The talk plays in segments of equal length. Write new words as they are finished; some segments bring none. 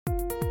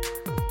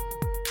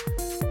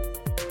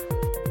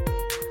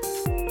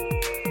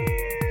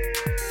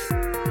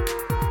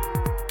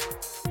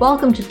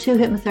Welcome to Two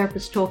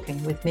Hypnotherapists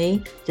Talking with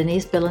me,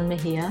 Denise Billen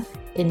Mejia,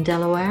 in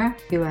Delaware,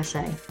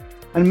 USA.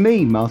 And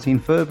me,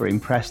 Martin Ferber, in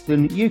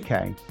Preston,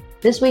 UK.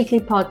 This weekly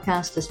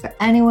podcast is for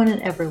anyone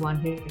and everyone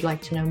who'd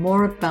like to know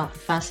more about the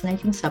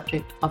fascinating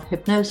subject of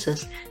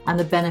hypnosis and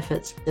the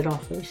benefits it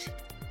offers.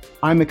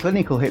 I'm a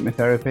clinical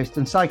hypnotherapist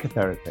and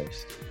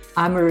psychotherapist.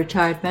 I'm a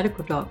retired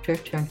medical doctor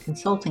turned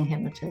consulting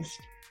hypnotist.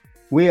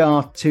 We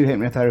are Two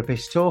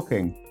Hypnotherapists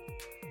Talking.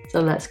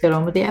 So let's get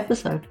on with the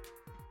episode.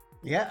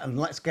 Yeah, and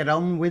let's get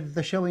on with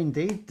the show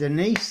indeed.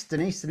 Denise,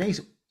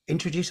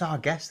 introduce our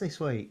guest this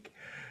week.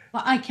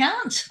 Well, I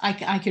can't.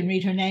 I can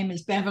read her name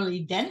as Beverley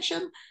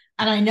Densham,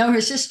 and I know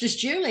her sister's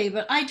Julie,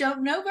 but I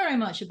don't know very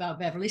much about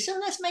Beverley. So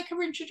let's make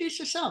her introduce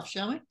herself,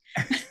 shall we?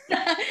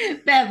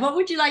 Bev, what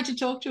would you like to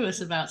talk to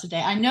us about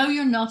today? I know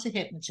you're not a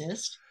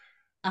hypnotist.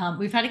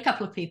 We've had a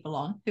couple of people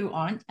on who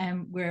aren't,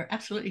 and we're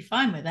absolutely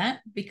fine with that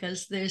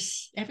because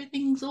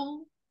everything's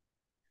all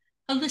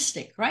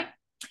holistic, right?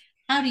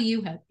 How do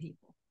you help people?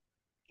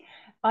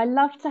 I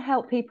love to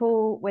help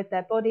people with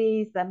their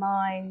bodies, their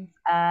minds.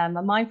 I'm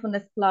a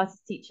mindfulness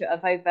Pilates teacher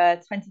of over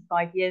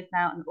 25 years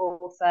now, an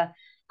author.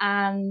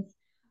 And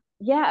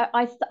yeah,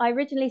 I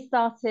originally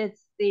started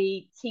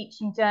the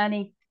teaching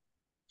journey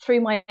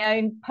through my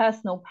own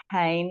personal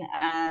pain.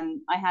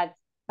 I had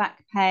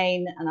back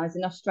pain and I was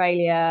in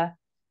Australia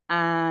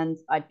and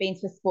I'd been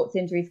to a sports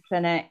injuries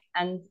clinic,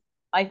 and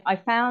I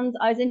found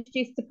I was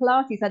introduced to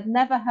Pilates. I'd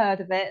never heard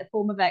of it, a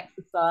form of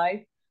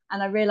exercise.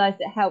 And I realised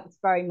it helped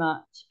very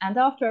much. And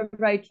after a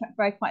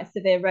quite a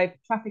severe road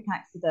traffic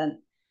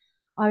accident,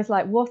 I was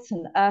like, what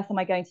on earth am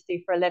I going to do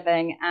for a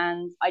living?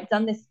 And I'd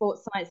done this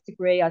sports science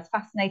degree. I was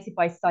fascinated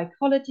by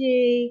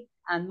psychology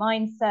and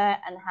mindset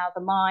and how the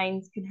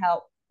mind can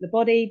help the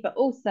body, but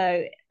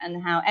also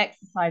and how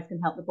exercise can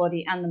help the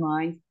body and the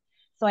mind.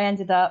 So I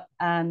ended up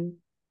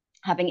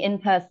having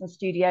in-person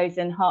studios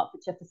in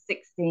Hertfordshire for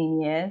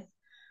 16 years.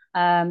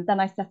 Then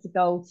I set a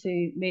goal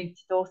to move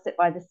to Dorset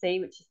by the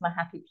Sea, which is my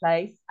happy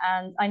place.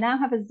 And I now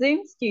have a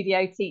Zoom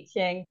studio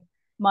teaching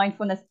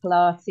mindfulness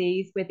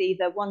Pilates with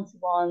either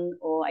one-to-one,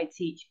 or I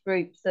teach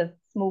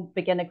small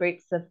beginner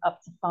groups of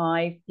up to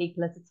 5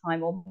 people at a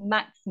time, or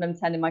maximum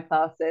 10 in my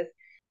classes.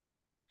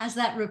 Has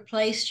that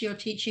replaced your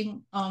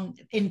teaching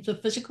in the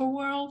physical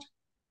world?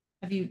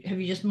 Have you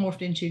just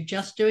morphed into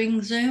just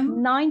doing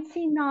Zoom?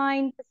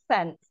 99%.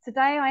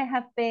 Today I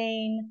have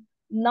been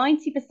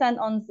 90%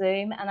 on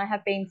Zoom, and I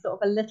have been sort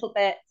of a little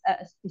bit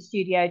at the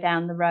studio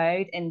down the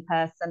road in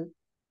person,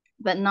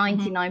 but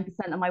 99%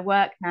 of my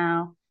work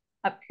now,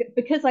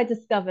 because I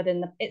discovered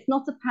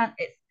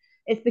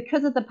it's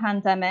because of the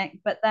pandemic,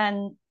 but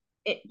then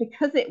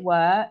because it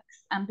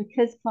works and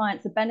because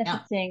clients are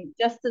benefiting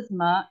just as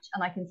much,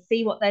 and I can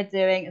see what they're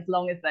doing as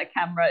long as their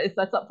camera is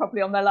set up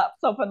properly on their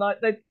laptop and like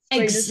the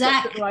screen is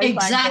set at the right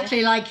exactly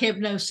angle. Like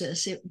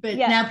hypnosis, but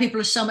now people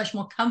are so much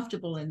more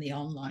comfortable in the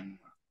online world.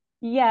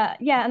 Yeah,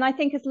 and I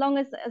think as long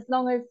as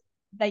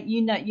that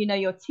you know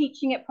you're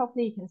teaching it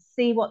properly, you can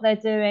see what they're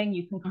doing,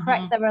 you can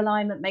correct their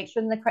alignment, make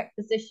sure they're in the correct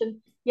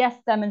position. Yes,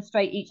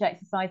 demonstrate each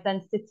exercise,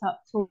 then sit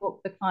up,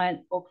 talk the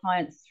client or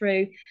clients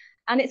through.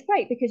 And it's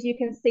great because you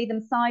can see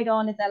them side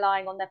on if they're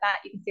lying on their back.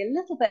 You can see a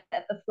little bit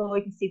of the floor,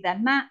 you can see their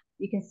mat,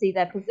 you can see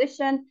their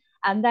position.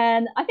 And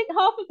then I think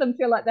half of them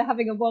feel like they're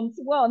having a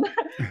one-to-one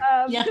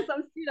because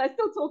I'm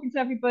still talking to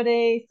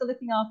everybody, still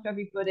looking after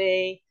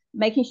everybody,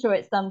 making sure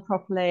it's done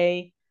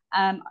properly.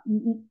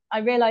 I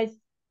realized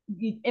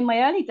in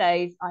my early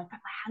days, I put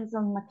my hands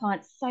on my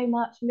clients so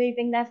much,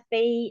 moving their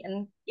feet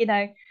and,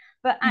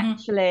 but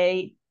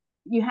actually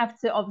you have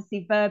to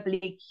obviously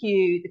verbally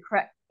cue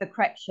the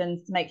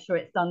corrections to make sure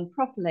it's done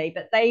properly.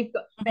 But they've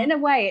got, in a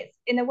way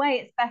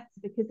it's better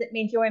because it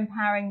means you're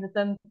empowering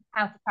them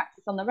how to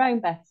practice on their own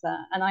better.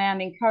 And I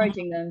am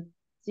encouraging them,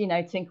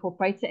 to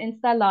incorporate it into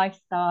their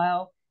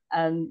lifestyle.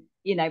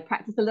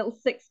 Practice a little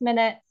 6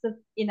 minutes of,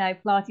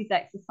 Pilates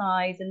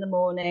exercise in the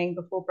morning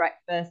before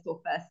breakfast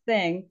or first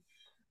thing.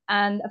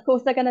 And of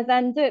course, they're going to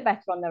then do it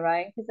better on their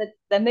own because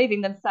they're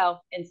moving themselves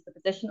into the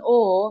position,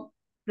 or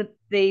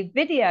the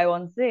video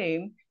on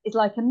Zoom is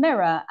like a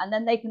mirror. And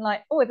then they can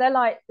if they're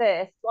like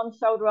this, one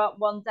shoulder up,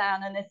 one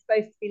down, and they're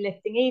supposed to be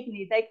lifting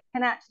evenly, they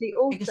can actually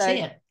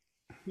also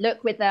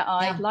look with their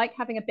eyes, like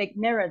having a big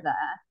mirror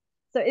there.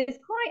 So it's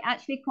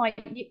actually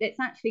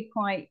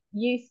quite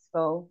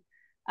useful.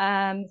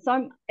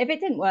 If it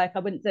didn't work, I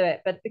wouldn't do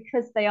it, but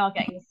because they are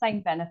getting the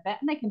same benefit,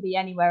 and they can be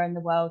anywhere in the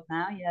world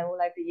now, all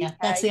over the UK.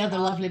 That's the other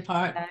lovely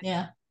part.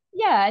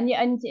 And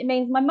it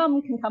means my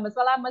mum can come as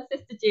well, and my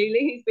sister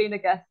Julie, who's been a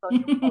guest on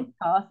your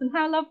podcast. And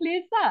how lovely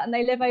is that? And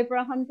they live over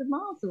 100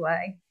 miles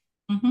away.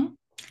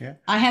 Yeah.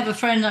 I have a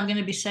friend I'm going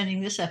to be sending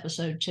this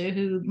episode to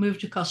who moved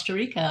to Costa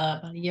Rica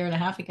about 1.5 years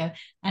ago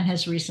and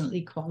has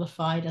recently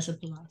qualified as a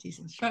Pilates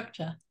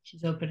instructor.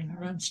 She's opening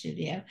her own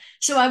studio.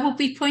 So I will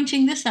be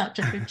pointing this out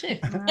to her too.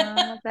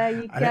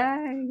 There you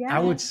go. I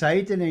would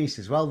say, Denise,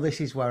 as well, this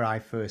is where I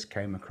first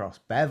came across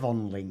Bev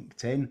on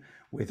LinkedIn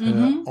with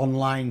her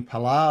online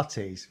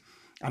Pilates.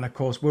 And of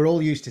course, we're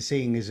all used to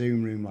seeing a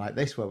Zoom room like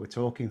this where we're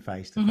talking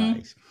face to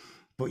face.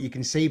 but you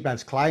can see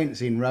Bev's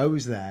clients in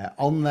rows there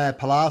on their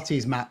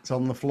Pilates mats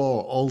on the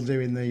floor, all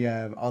doing the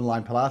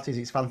online Pilates.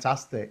 It's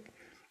fantastic.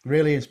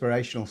 Really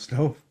inspirational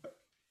stuff.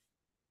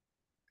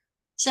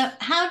 So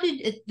how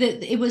did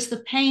it was the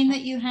pain that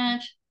you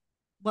had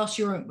whilst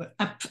you were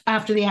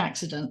after the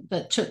accident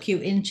that took you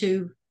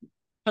into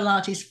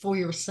Pilates for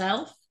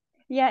yourself?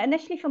 Yeah,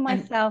 initially for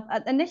myself.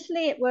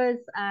 Initially, it was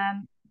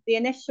the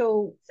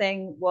initial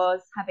thing was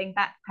having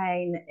back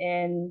pain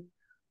in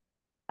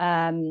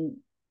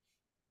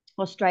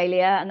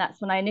Australia, and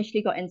that's when I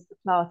initially got into the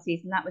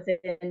Pilates, and that was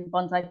in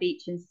Bondi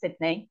Beach in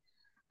Sydney,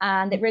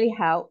 and it really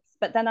helped.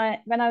 But then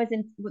when I was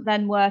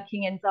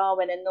working in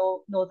Darwin in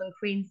northern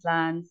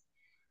Queensland,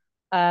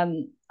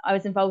 I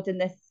was involved in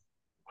this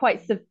very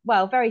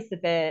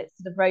severe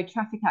sort of road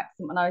traffic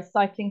accident when I was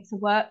cycling to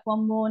work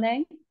one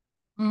morning,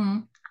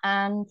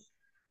 and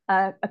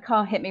a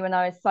car hit me when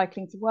I was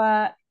cycling to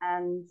work,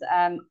 and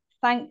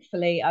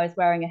thankfully I was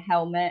wearing a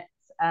helmet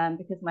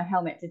because my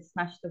helmet did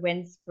smash the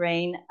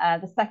windscreen.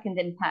 The second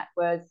impact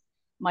was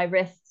my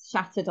wrist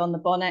shattered on the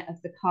bonnet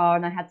of the car,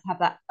 and I had to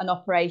have an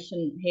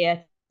operation here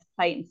to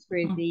plate and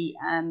screw the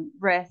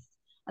wrist,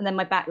 and then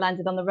my back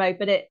landed on the road.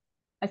 But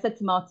I said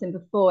to Martin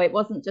before, it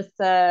wasn't just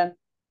a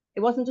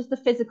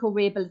physical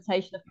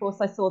rehabilitation. Of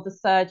course, I saw the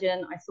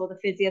surgeon, I saw the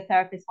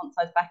physiotherapist once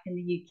I was back in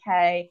the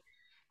UK,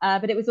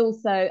 but it was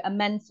also a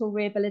mental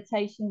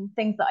rehabilitation,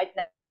 things that I'd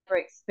never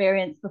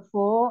experienced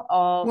before.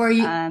 Were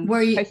you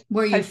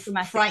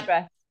post-traumatic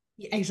stress?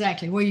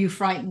 Exactly. Were you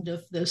frightened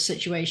of those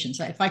situations?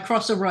 Like, if I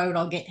cross a road,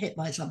 I'll get hit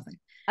by something.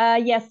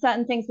 Yes,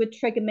 certain things would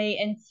trigger me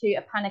into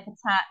a panic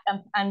attack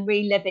and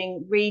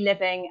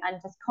reliving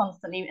and just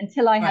constantly,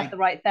 until I had the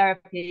right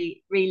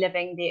therapy,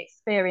 reliving the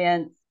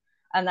experience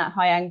and that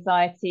high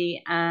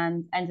anxiety,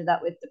 and ended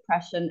up with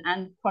depression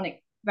and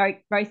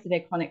very, very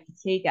severe chronic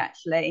fatigue,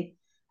 actually.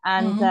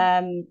 And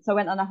so I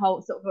went on a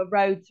whole sort of a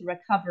road to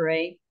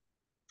recovery.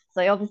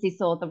 So I obviously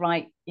saw the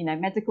right,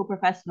 medical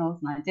professionals,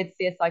 and I did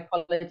see a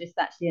psychologist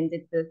actually, and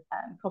did the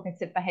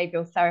cognitive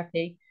behavioral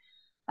therapy.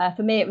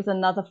 For me, it was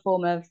another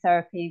form of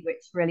therapy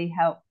which really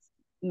helped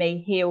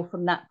me heal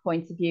from that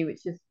point of view,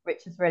 which is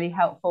really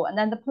helpful. And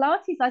then the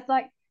Pilates, I was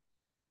like,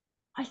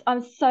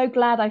 I'm so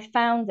glad I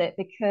found it,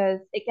 because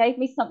it gave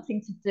me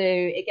something to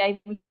do. It gave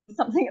me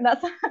something,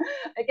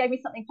 it gave me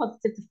something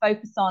positive to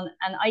focus on.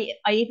 And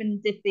I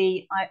even did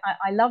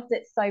I loved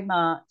it so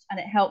much, and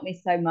it helped me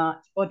so much,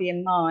 body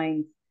and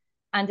mind,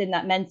 and in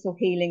that mental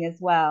healing as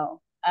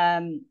well.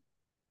 I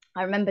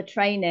remember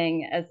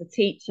training as a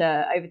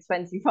teacher over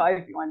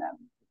 25,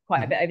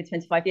 quite a bit over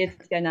 25 years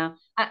ago now,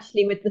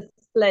 actually with the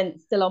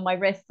splint still on my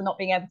wrist and not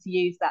being able to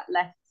use that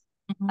left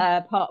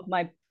part of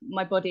my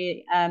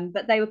body,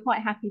 but they were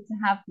quite happy to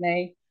have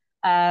me,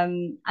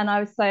 and I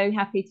was so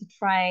happy to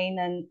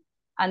train,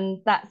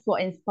 and that's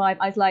what inspired.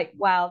 I was like,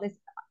 wow, this,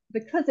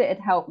 because it had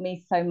helped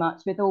me so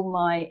much with all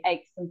my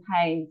aches and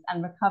pains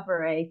and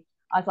recovery.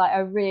 I was like, I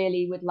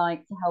really would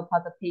like to help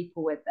other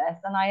people with this,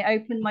 and I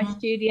opened my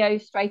studio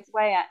straight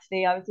away.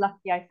 Actually, I was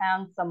lucky. I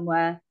found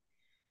somewhere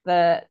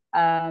that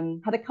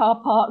had a car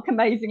park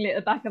amazingly at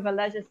the back of a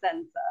leisure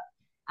centre,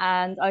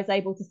 and I was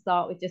able to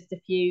start with just a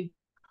few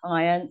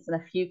clients and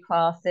a few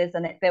classes,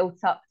 and it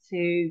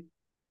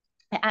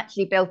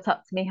actually built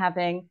up to me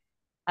having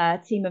a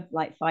team of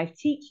like 5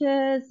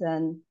 teachers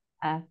and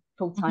a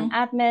full-time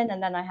admin,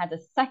 and then I had a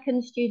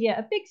second studio,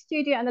 a big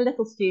studio and a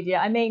little studio.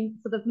 I mean,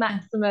 sort of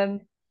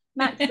maximum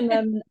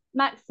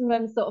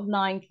sort of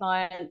 9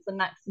 clients and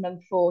maximum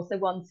 4, so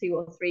 1, 2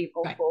 or 3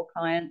 or 4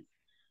 clients.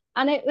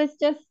 And it was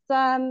just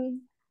I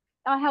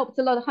helped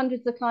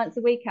hundreds of clients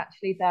a week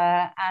actually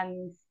there,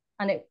 and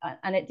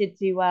it did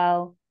do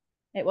well.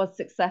 It was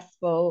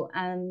successful,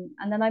 and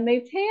then I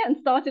moved here and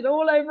started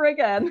all over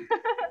again.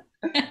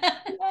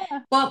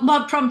 Yeah.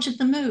 What prompted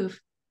the move?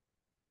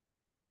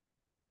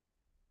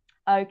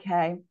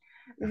 Okay.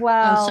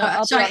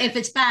 Well, sorry, if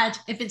it's bad,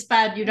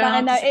 you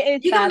don't have to. It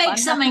is you bad, can make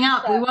something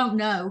up. We won't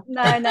know.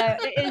 No,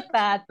 it is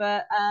bad,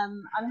 but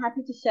I'm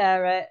happy to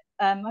share it.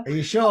 Are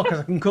you sure? Because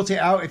I can cut it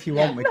out if you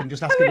want. We can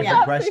just ask a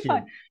different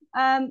question.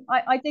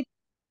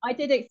 I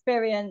did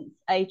experience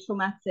a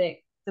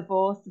traumatic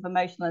divorce of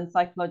emotional and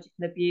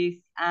psychological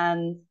abuse,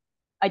 and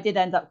I did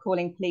end up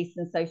calling police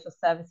and social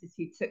services,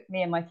 who took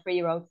me and my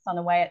 3-year-old son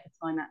away at the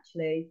time,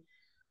 actually.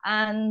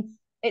 And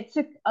it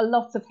took a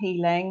lot of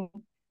healing,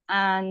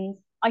 and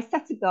I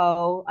set a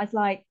goal. I was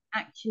like,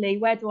 actually,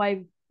 where do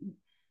I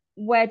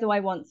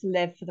want to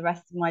live for the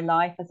rest of my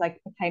life, as I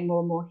became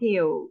more and more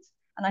healed?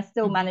 And I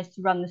still managed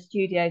to run the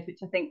studios,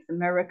 which I think is a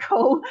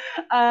miracle.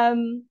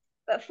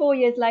 But 4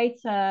 years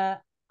later,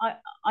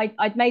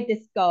 I'd made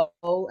this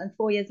goal, and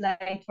 4 years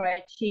later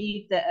I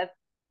achieved it.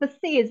 The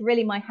sea is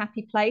really my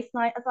happy place.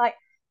 And I was like,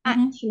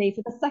 actually,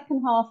 for the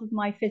second half of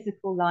my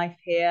physical life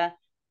here,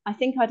 I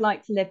think I'd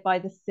like to live by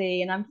the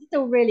sea. And I'm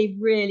still really,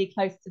 really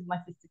close to my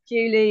sister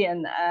Julie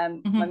and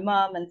my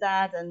mum and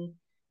dad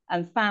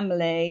and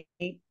family,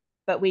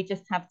 but we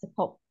just have to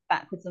pop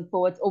backwards and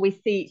forwards, or we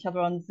see each other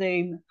on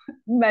Zoom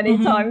many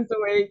times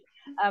a week,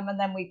 and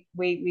then we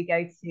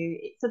go to.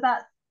 So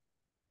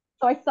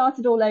so I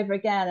started all over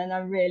again, and I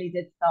really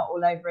did start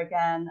all over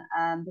again,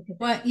 because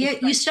Well,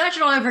 you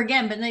started all over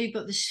again, but now you've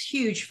got this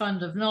huge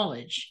fund of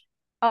knowledge,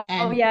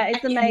 oh yeah,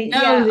 it's and you amazing.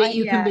 know that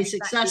you can Yeah, be exactly, Denise.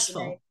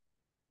 successful.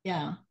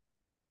 Yeah.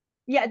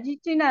 Yeah, do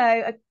you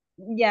know?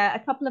 Yeah, a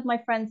couple of my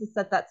friends have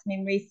said that to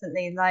me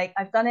recently. Like,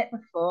 I've done it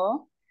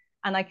before,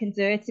 and I can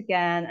do it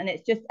again. And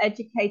it's just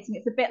educating.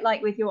 It's a bit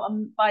like with your.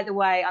 By the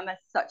way,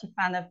 such a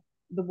fan of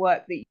the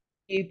work that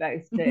you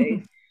both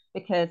do,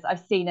 because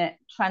I've seen it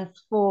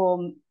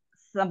transform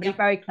somebody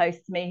very close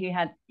to me who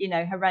had,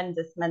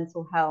 horrendous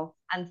mental health,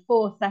 and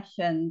 4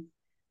 sessions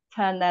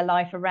turned their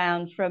life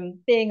around from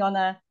being on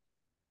a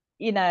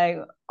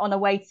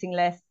waiting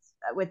list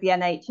with the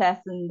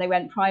NHS, and they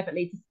went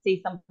privately to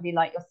see somebody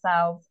like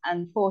yourselves,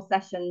 and 4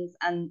 sessions,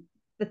 and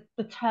the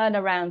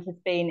turnaround has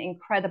been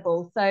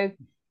incredible. So,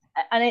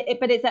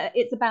 but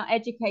it's about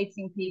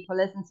educating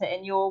people, isn't it,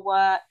 in your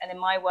work and in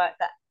my work,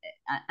 that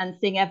and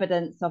seeing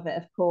evidence of it,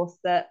 of course,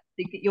 that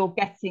you're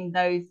getting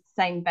those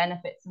same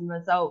benefits and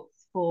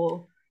results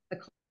for the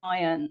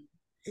client.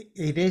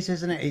 It is,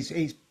 isn't it?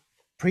 It's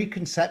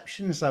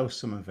preconceptions, though,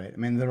 some of it. I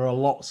mean, there are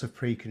lots of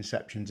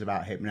preconceptions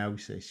about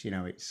hypnosis.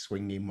 It's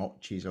swinging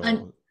watches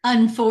or...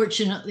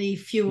 Unfortunately,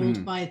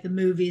 fueled by the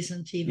movies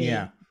and TV.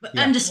 Yeah, but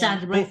yeah.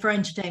 understandably, for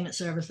entertainment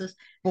services.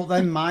 But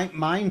then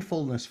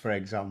mindfulness, for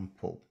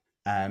example,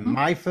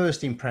 my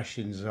first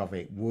impressions of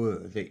it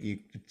were that you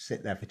could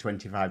sit there for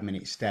 25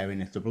 minutes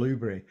staring at a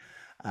blueberry,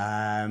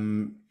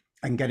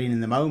 and getting in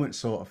the moment,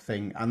 sort of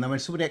thing. And then when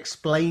somebody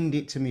explained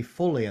it to me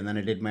fully, and then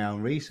I did my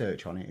own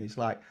research on it, it's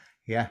like,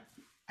 yeah,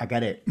 I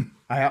get it.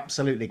 I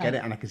absolutely get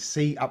it. And I could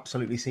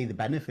absolutely see the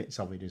benefits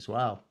of it as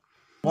well.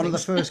 One of the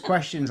first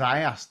questions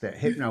I asked at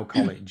Hypno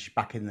College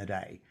back in the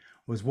day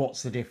was,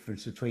 what's the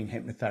difference between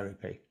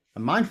hypnotherapy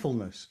and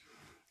mindfulness?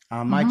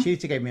 And my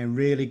tutor gave me a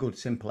really good,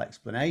 simple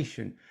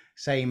explanation,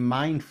 saying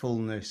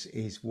mindfulness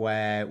is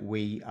where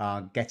we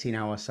are getting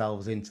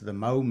ourselves into the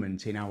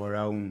moment in our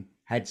own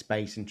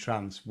headspace and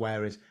trance,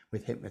 whereas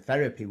with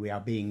hypnotherapy, we are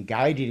being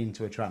guided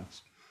into a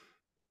trance.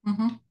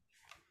 And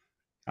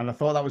I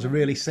thought that was a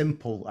really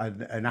simple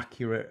and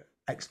accurate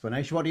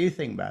explanation. What do you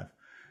think, Bev?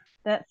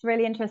 That's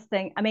really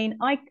interesting. I mean,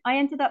 I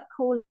ended up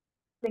calling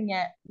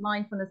it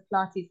mindfulness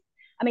Pilates.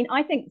 I mean,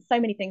 I think so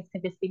many things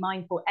can just be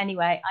mindful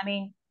anyway. I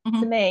mean,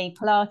 to me,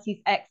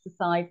 Pilates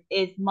exercise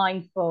is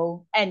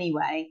mindful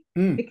anyway,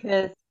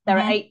 because there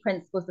are 8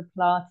 principles of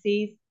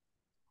Pilates,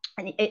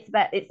 and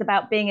it's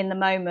about being in the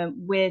moment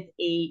with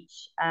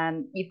each.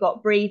 You've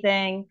got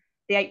breathing.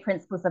 The 8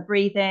 principles are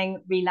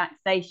breathing,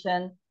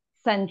 relaxation,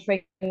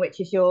 centering,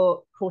 which is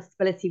your core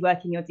stability,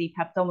 working your deep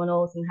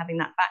abdominals and having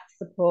that back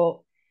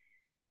support,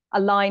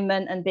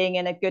 alignment and being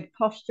in a good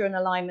posture and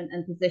alignment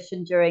and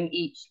position during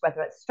each,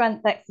 whether it's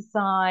strength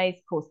exercise,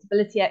 core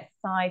stability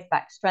exercise,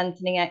 back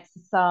strengthening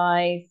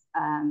exercise,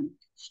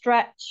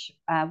 stretch,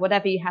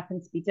 whatever you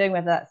happen to be doing,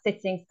 whether that's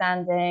sitting,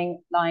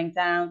 standing, lying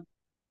down.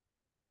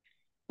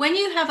 When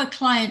you have a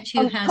client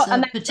who has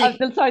a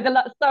particular...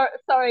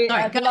 Sorry, go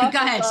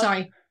ahead,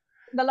 sorry.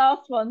 The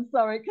last one,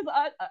 sorry, because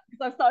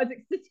I've started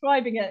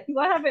describing it, because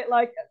I have it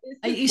like...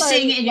 Are you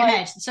seeing it in your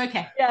head? It's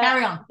okay. Yeah,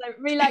 carry on. So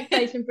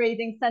relaxation,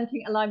 breathing,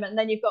 centering, alignment, and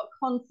then you've got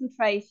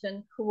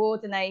concentration,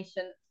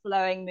 coordination,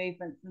 flowing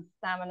movements, and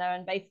stamina.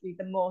 And basically,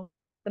 the more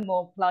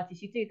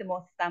Pilates you do, the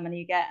more stamina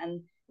you get.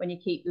 And when you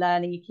keep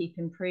learning, you keep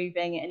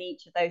improving in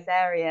each of those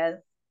areas.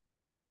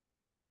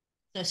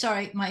 So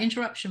sorry, my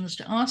interruption was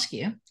to ask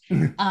you,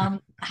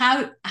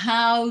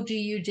 how do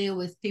you deal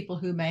with people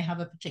who may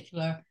have a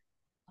particular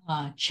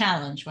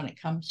challenge when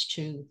it comes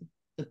to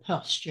the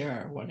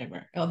posture or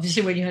whatever?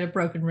 Obviously, when you had a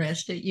broken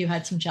wrist, you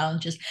had some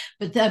challenges,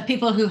 but there are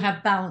people who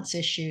have balance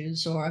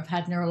issues or have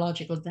had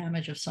neurological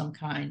damage of some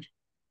kind.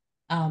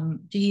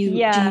 Do you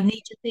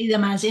need to see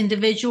them as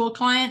individual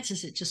clients?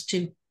 Is it just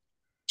too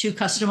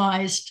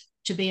customized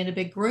to be in a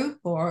big group,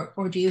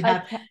 or do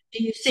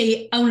you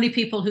see only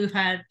people who've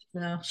had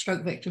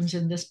stroke victims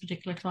in this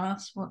particular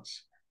class?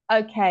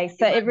 Okay,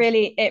 so it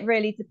really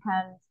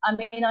depends. I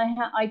mean,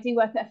 I do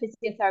work at a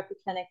physiotherapy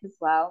clinic as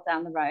well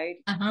down the road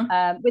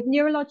with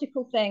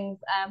neurological things.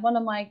 One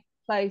of my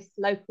close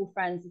local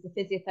friends is a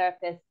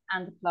physiotherapist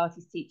and a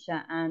Pilates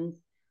teacher, and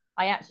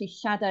I actually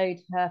shadowed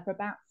her for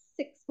about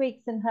 6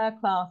 weeks in her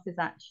classes,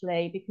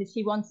 actually, because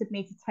she wanted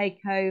me to take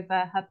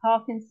over her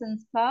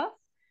Parkinson's class.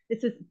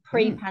 This was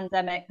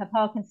pre-pandemic. Her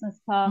Parkinson's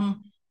class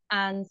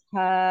and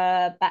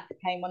her back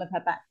pain, one of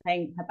her back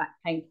pain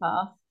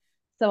class.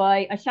 So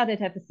I shadowed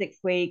her for 6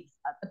 weeks.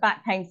 The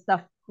back pain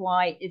stuff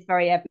is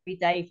very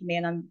everyday for me,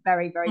 and I'm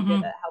very, very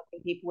good at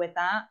helping people with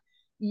that.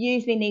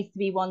 Usually needs to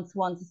be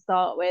one-to-one to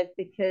start with,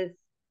 because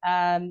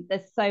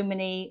there's so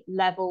many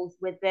levels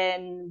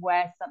within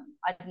where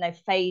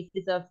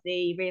phases of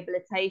the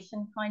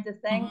rehabilitation kind of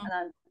thing, and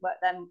I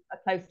work them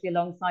closely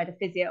alongside a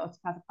physio,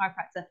 osteopath,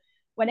 chiropractor.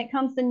 When it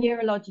comes to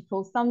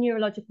some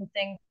neurological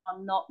things are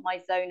not my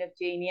zone of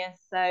genius.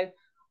 So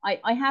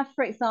I have,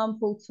 for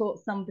example,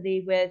 taught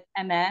somebody with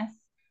MS.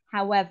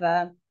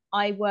 However,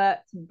 I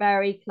worked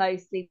very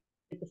closely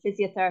with the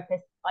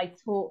physiotherapist. I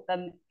taught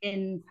them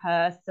in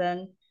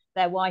person.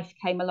 Their wife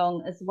came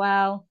along as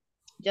well.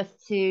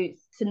 just to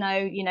know,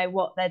 you know,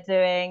 what they're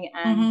doing,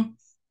 and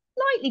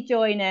slightly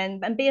join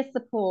in and be a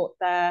support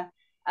there.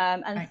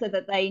 And so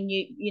that they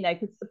knew, you know,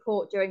 could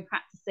support during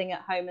practicing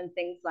at home and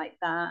things like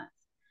that.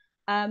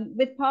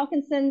 With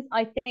Parkinson's,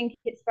 I think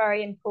it's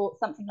very important,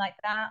 something like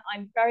that.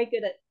 I'm very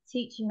good at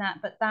teaching that,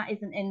 but that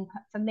isn't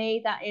for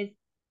me, that is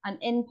an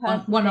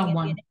in-person thing in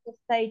the initial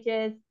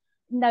stages.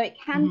 No, it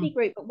can be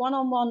group, but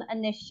one-on-one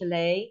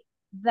initially.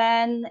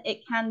 Then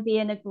it can be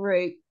in a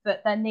group,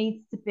 but there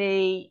needs to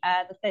be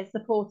the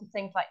support of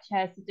things like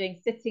chairs for doing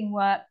sitting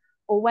work,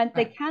 or when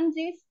they can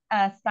do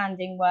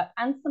standing work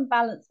and some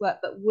balance work,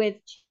 but with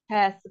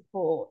chair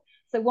support.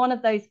 So one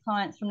of those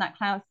clients from that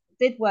class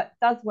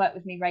does work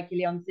with me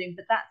regularly on Zoom,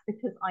 but that's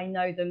because I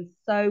know them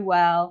so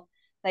well.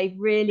 They've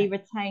really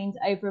retained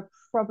over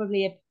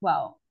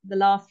the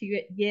last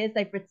few years,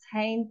 they've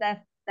retained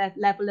their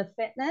level of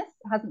fitness.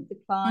 It hasn't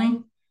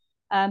declined,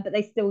 but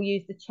they still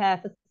use the chair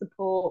for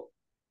support,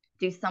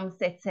 do some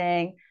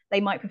sitting.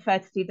 They might prefer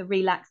to do the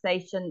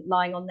relaxation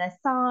lying on their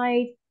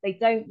side. They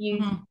don't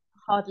use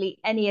hardly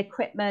any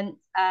equipment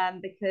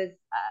because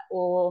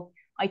or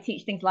I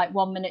teach things like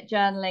 1 minute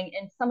journaling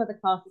in some of the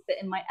classes, but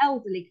in my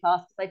elderly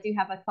class, because I do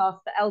have a class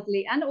for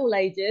elderly and all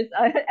ages,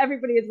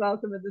 everybody is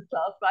welcome in this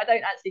class, but I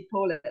don't actually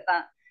call it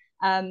that.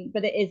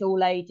 But it is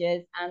all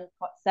ages and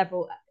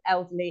several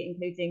elderly,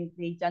 including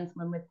the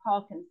gentleman with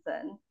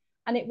Parkinson.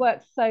 And it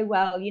works so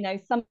well. You know,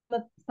 some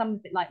of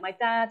it, like my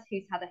dad,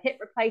 who's had a hip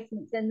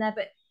replacement in there,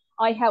 but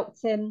I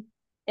helped him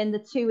in the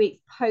 2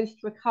 weeks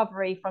post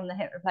recovery from the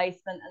hip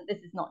replacement. And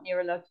this is not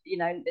neurological, you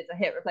know, it's a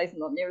hip replacement,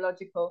 not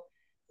neurological.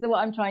 So what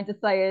I'm trying to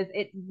say is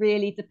it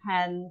really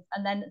depends.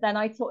 And then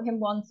I taught him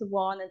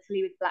one-to-one until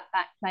he was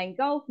back playing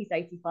golf. He's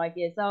 85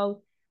 years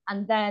old.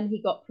 And then he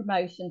got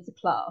promotion to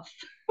class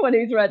when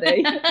he's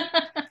ready,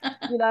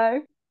 you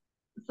know.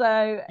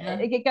 So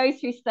it goes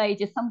through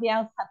stages. Somebody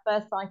else had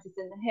bursitis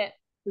in the hip.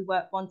 We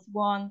work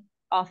one-to-one,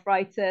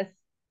 arthritis.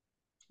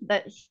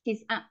 But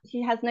she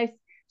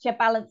had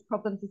balance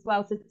problems as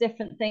well. So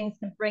different things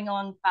can bring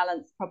on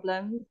balance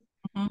problems.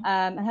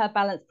 And her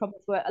balance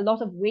problems were a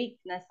lot of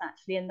weakness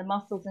actually in the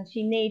muscles, and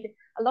she needed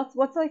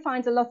what I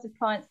find a lot of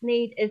clients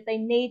need is they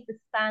need the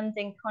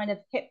standing kind of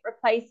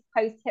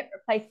post hip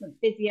replacement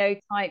physio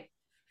type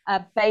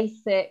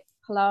basic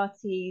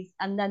Pilates,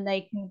 and then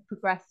they can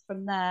progress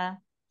from there.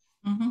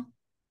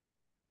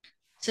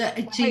 So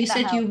you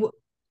said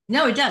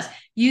no, it does.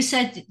 You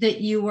said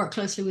that you work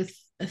closely with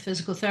a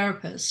physical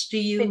therapist. Do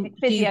you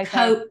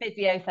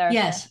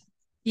physiotherapist?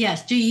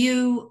 Yes. Do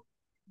you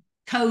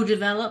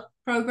co-develop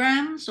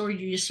programs, or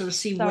you just sort of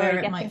see where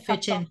it might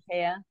fit in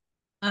here?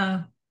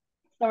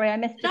 Sorry, I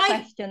missed the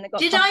question.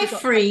 Did I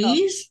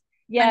freeze?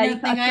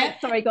 Yeah,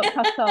 sorry, got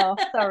cut off.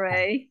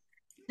 Sorry.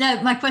 No,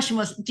 my question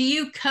was, do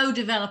you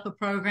co-develop a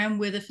program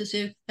with a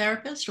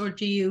physiotherapist, or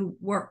do you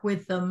work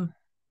with them?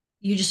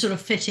 You just sort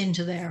of fit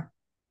into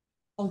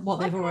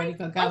what they've already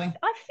got going.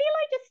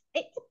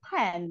 It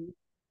depends.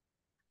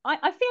 I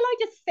feel I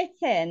just fit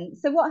in.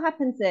 So what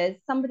happens is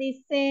somebody's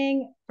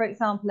seeing, for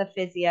example, a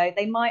physio.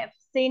 They might have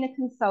seen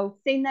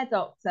their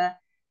doctor,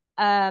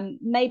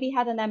 maybe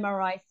had an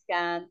MRI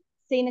scan,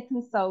 seen a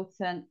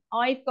consultant.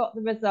 I've got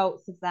the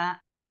results of that.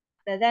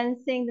 They're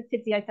then seeing the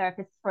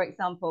physiotherapist, for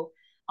example.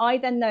 I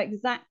then know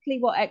exactly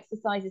what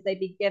exercises they'd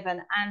be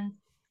given, and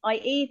I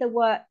either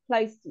work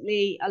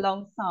closely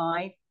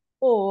alongside,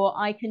 or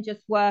I can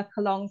just work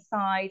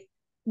alongside,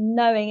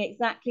 knowing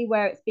exactly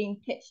where it's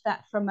being pitched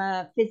at from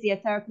a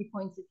physiotherapy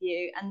point of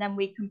view, and then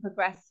we can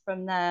progress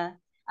from there.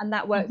 And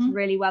that works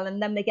really well.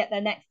 And then they get their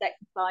next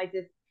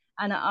exercises,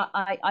 and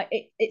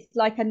it's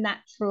like a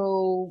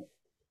natural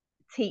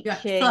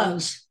teaching,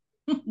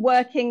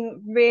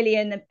 working really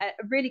in a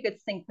really good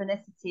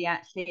synchronicity.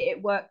 Actually,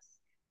 it works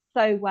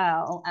so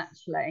well,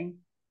 actually.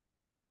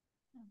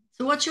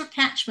 So what's your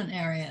catchment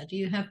area? Do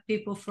you have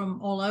people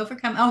from all over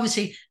come?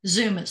 Obviously,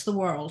 Zoom, it's the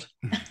world.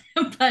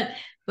 but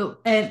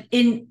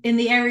in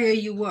the area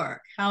you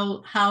work,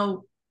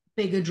 how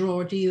big a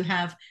draw do you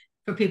have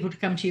for people to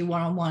come to you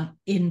one-on-one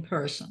in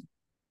person?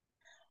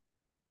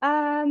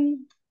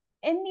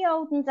 In the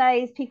olden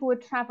days, people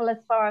would travel as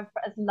far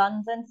as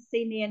London to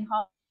see me in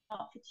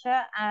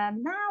Hertfordshire.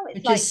 Now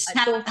it's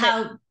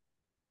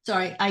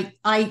sorry,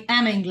 I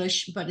am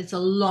English, but it's a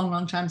long,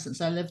 long time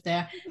since I lived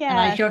there. Yeah, and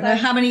I don't know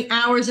how many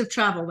hours of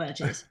travel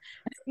that is.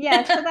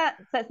 Yeah, so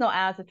it's not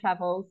hours of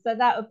travel. So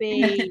that would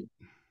be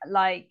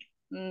like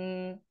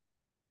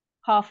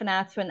half an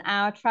hour to an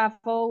hour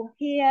travel.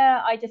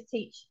 Here, I just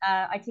teach.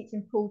 I teach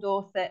in Poole,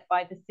 Dorset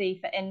by the sea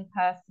for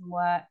in-person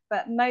work.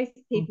 But most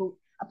people,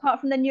 apart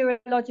from the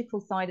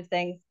neurological side of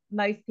things,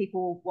 most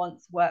people want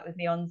to work with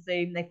me on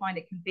Zoom. They find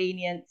it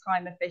convenient,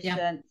 time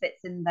efficient,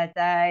 fits in their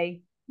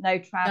day. No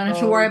travel. Don't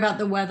have to worry about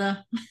the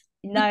weather.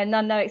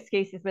 No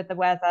excuses with the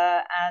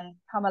weather, and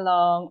come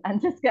along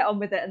and just get on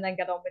with it and then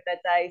get on with their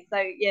day. So,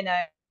 you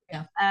know,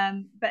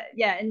 but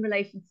yeah, in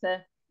relation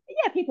to,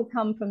 people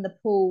come from the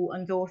Poole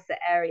and Dorset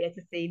area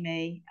to see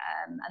me,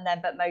 and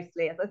then, but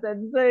mostly, as I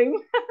said,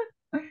 Zoom.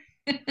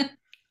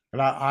 But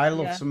I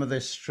love Yeah. some of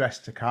this stress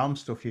to calm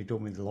stuff you've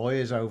done with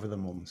lawyers over the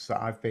months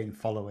that I've been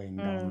following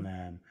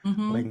on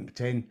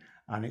LinkedIn.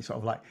 And it's sort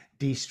of like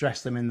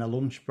de-stress them in their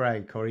lunch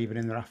break or even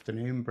in their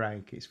afternoon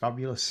break. It's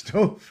fabulous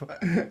stuff.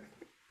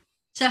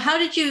 So how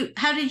did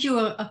you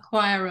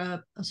acquire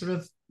a sort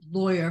of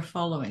lawyer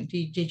following?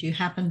 Did you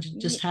happen to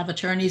just have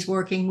attorneys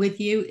working with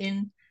you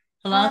in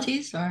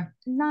Pilates, or?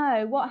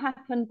 No, what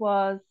happened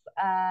was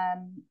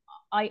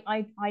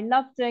I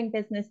love doing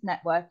business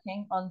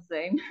networking on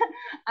Zoom,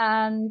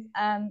 and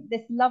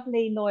this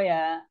lovely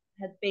lawyer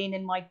had been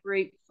in my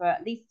group for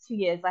at least 2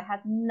 years. I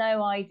had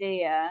no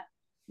idea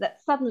that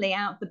suddenly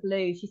out of the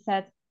blue she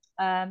said,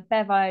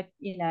 Bev,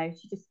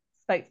 she just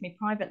spoke to me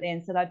privately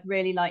and said, I'd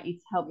really like you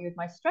to help me with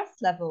my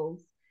stress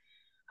levels.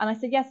 And I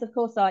said, yes, of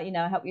course, I'll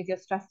help you with your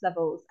stress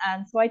levels.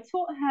 And so I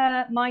taught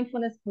her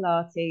mindfulness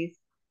Pilates,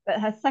 but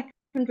her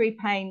secondary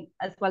pain,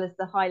 as well as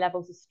the high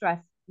levels of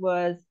stress,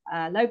 was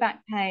low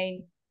back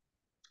pain,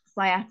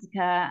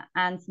 sciatica,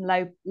 and some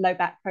low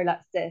back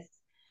prolapse discs.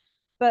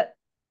 But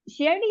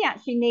she only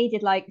actually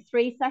needed like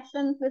 3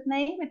 sessions with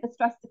me with the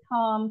stress to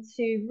calm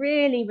to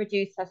really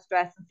reduce her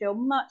stress and feel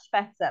much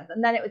better.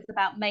 And then it was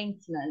about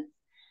maintenance.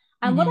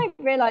 And what I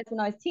realized when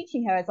I was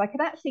teaching her is I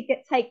could actually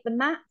take the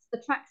mats, the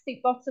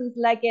tracksuit bottoms,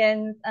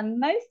 leggings, and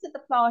most of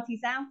the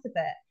Pilates out of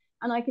it.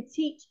 And I could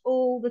teach a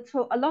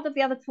lot of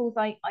the other tools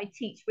I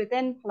teach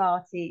within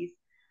Pilates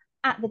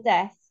at the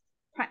desk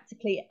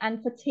practically,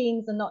 and for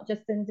teams and not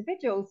just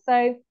individuals.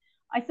 So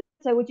I said,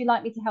 so would you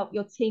like me to help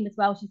your team as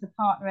well? She's a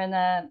partner in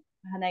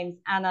her name's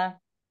Anna.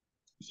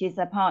 She's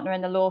a partner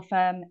in a law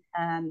firm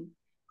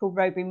called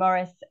Rowbury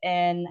Morris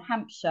in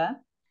Hampshire.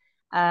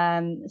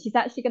 She's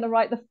actually going to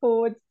write the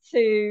foreword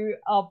to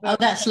our book. Oh,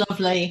 that's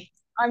lovely.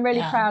 I'm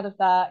really proud of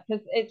that,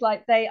 because it's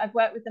like I've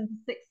worked with them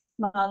for 6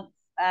 months,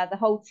 the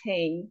whole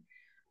team,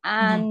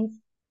 and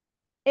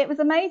it was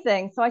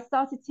amazing. So I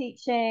started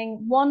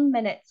teaching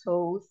 1-minute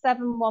tools,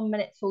 7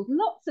 1-minute tools,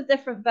 lots of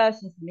different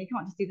versions of them. You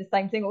can't just do the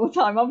same thing all the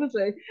time,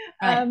 obviously.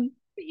 Right.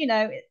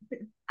 But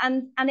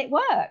and it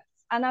worked.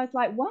 And I was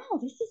like, wow,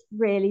 this is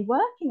really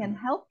working and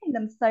helping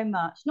them so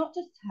much. Not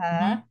just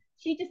her.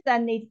 She just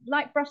then needs,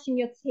 like brushing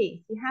your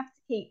teeth.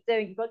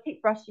 You've got to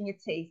keep brushing your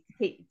teeth to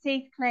keep your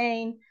teeth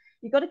clean.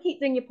 You've got to keep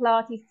doing your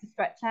Pilates to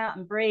stretch out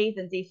and breathe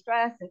and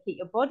de-stress and keep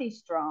your body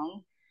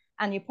strong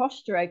and your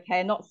posture okay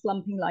and not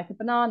slumping like a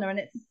banana. And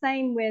it's the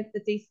same with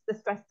the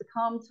stress to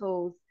calm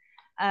tools.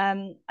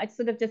 I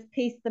sort of just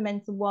pieced them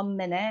into 1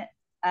 minute,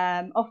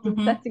 often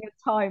setting a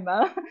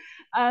timer,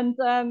 and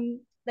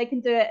they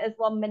can do it as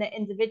 1-minute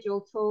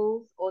individual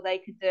tools, or they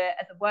could do it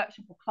as a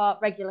workshop or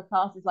regular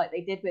classes like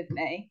they did with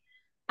me.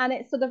 And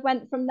it sort of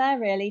went from there,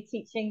 really,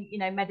 teaching,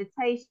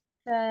 meditation,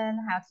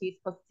 how to use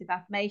positive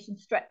affirmation,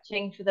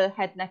 stretching for the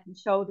head, neck, and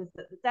shoulders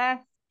at the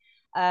desk,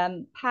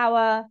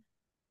 power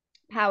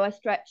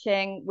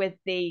stretching with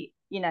the,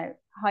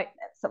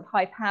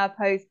 high power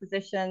pose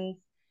positions.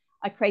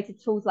 I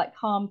created tools like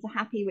Calm to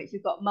Happy, which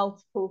have got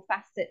multiple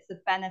facets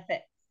of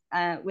benefits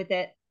with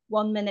it.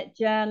 1-minute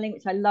journaling,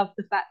 which I love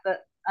the fact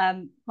that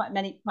quite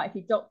a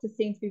few doctors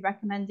seem to be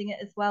recommending it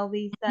as well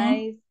these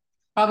days.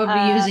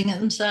 Probably using it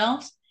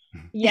themselves.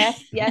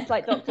 Yes,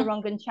 like Dr.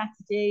 Rangan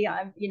Chatterjee.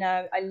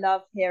 I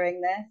love hearing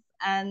this.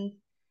 And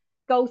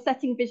goal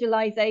setting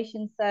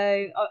visualization.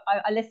 So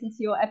I listened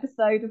to your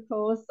episode, of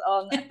course,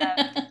 on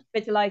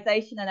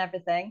visualization and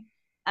everything.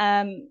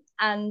 And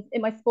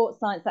in my sports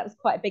science, that was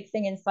quite a big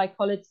thing in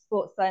psychology,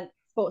 sports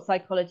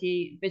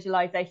psychology,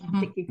 visualization,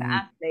 particularly for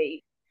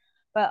athletes.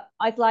 But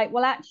I was like,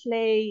 well,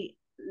 actually,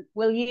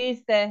 we'll use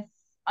this.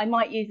 I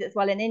might use it as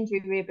well in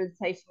injury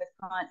rehabilitation with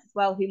clients as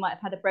well, who might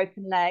have had a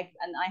broken leg,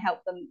 and I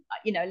help them,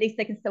 at least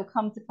they can still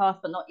come to class,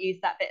 but not use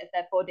that bit of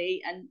their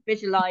body and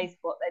visualize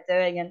what they're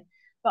doing.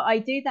 But I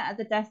do that at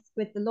the desk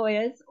with the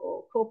lawyers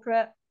or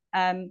corporate,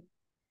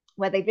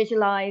 where they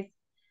visualize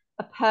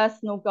a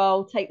personal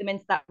goal, take them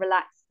into that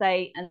relaxed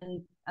state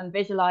and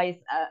visualize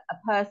a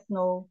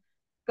personal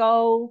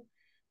goal.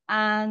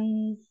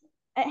 And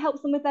it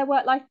helps them with their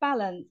work-life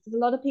balance, because a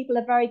lot of people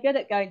are very good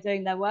at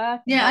doing their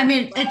work. Yeah, I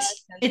mean,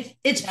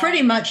 it's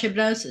pretty much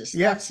hypnosis.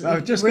 Yeah, I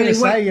was just really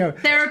going to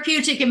say,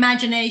 therapeutic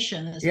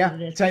imagination is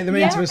what it is. Take them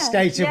into a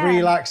state of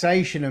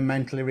relaxation and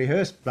mentally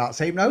rehearse. That's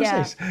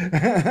hypnosis.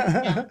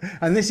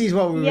 And this is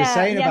what we were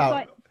saying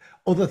about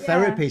other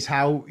therapies,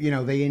 how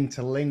they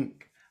interlink,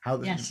 how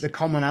the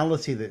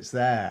commonality that's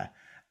there,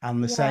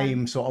 and the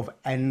same sort of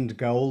end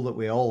goal that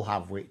we all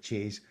have, which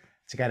is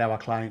to get our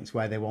clients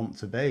where they want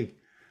to be.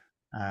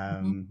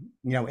 In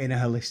a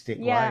holistic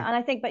way. And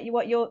I think,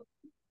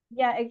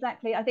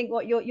 exactly. I think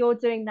what you're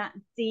doing, that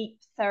deep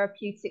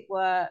therapeutic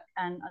work,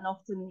 and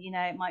often,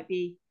 it might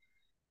be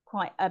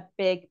quite a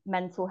big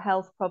mental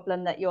health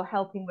problem that you're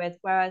helping with.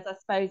 Whereas I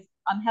suppose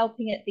I'm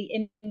helping at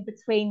the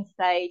in-between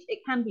stage.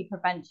 It can be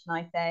prevention,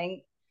 I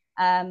think,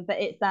 but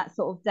it's that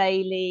sort of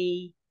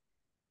daily.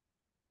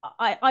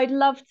 I'd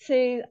love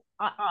to.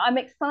 I'm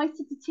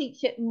excited to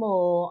teach it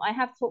more. I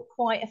have taught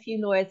quite a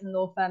few lawyers and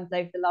law firms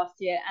over the last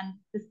year, and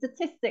the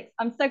statistics,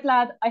 I'm so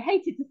glad. I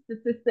hated the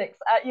statistics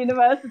at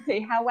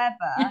university.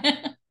 However,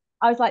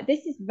 I was like,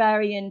 this is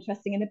very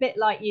interesting, and a bit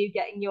like you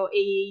getting your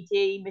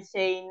EEG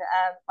machine,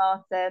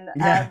 Martin.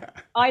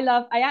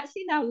 I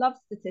actually now love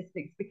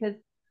statistics because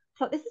I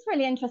thought this is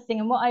really interesting.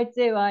 And what I'd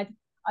do, I'd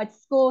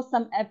score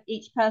some of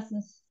each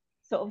person's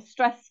sort of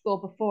stress score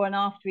before and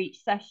after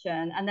each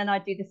session, and then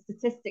I'd do the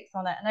statistics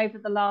on it. And over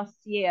the last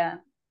year,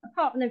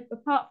 apart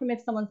from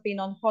if someone's been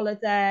on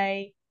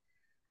holiday,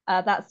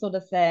 that sort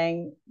of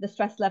thing, the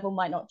stress level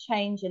might not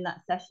change in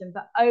that session,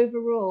 but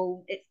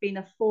overall it's been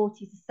a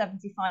 40 to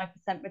 75%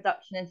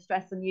 reduction in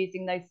stress on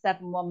using those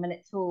 7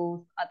 1-minute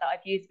tools that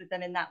I've used with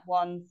them in that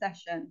one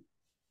session.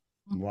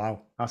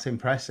 Wow, that's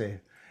impressive.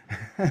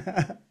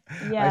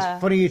 Yeah.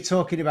 It's funny you're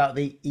talking about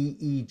the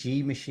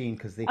EEG machine,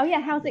 because oh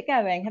yeah, how's it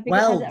going? Has it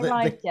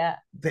arrived yet?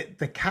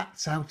 The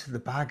cat's out of the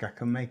bag. I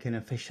can make an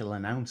official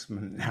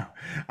announcement now.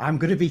 I'm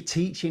going to be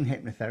teaching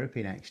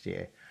hypnotherapy next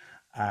year.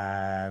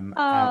 Yeah,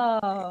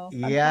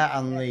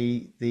 and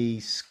the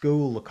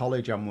school, the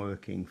college I'm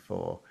working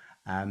for,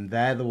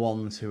 they're the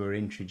ones who are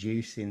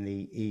introducing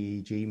the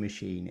EEG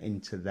machine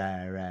into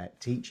their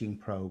teaching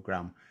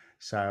program,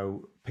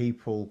 so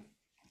people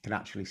can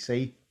actually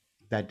see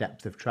their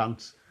depth of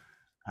trance.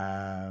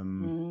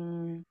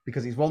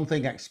 Because it's one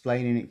thing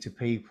explaining it to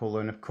people,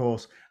 and of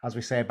course, as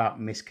we say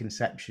about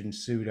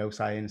misconceptions,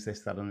 pseudoscience,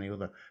 this, that, and the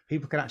other,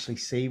 people can actually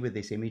see with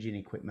this imaging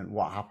equipment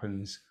what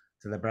happens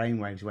to their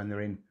brainwaves when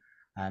they're in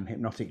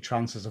hypnotic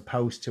trance as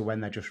opposed to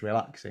when they're just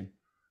relaxing,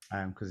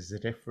 because there's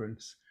a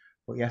difference.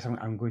 But yes,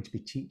 I'm going to be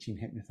teaching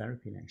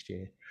hypnotherapy next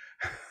year.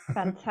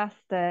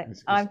 Fantastic.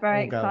 I'm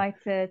very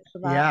excited for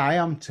that. Yeah, I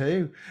am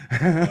too.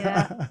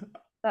 Yeah,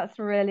 that's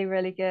really,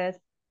 really good.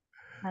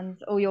 And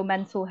all your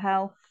mental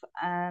health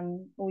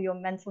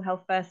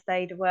first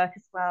aid work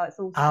as well. It's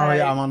also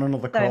I'm on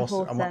another course.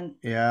 Important.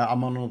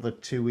 I'm on another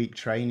 2-week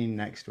training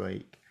next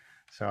week,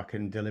 so I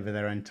can deliver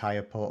their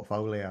entire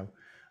portfolio.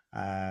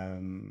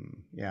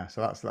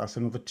 So that's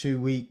another 2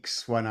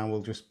 weeks when I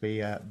will just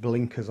be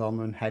blinkers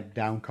on and head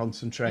down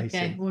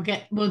concentrating.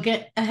 Okay, we'll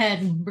get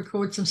ahead and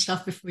record some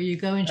stuff before you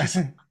go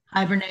into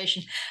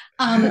hibernation.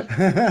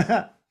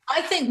 I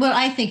think what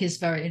I think is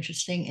very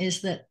interesting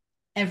is that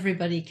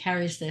everybody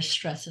carries their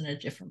stress in a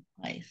different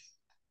place.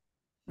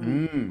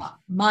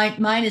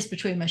 Mine is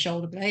between my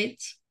shoulder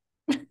blades,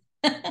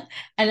 and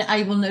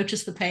I will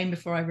notice the pain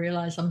before I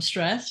realize I'm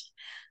stressed.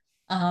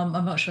 I'm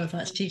not sure if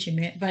that's teaching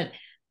me, but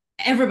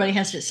everybody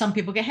has it. Some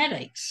people get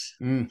headaches.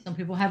 Some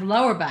people have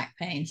lower back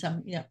pain.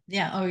 Some,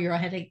 oh, you're a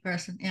headache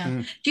person.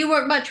 Yeah. Do you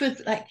work much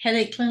with like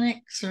headache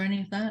clinics or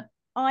any of that?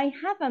 I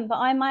haven't, but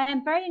I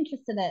am very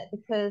interested in it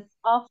because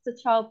after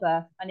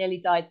childbirth, I nearly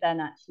died then,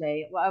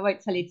 actually. Well, I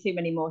won't tell you too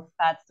many more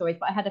sad stories,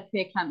 but I had a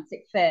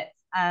preeclamptic fit.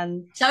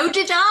 And so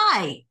did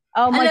I.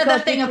 Oh my God,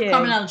 that thing of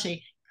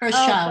commonality. First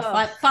child,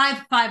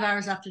 5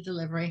 hours after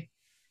delivery.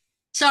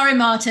 Sorry,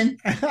 Martin.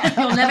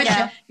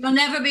 You'll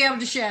never be able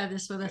to share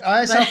this with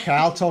us. It's okay.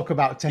 I'll talk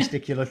about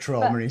testicular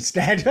trauma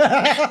instead.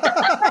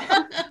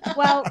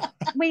 Well,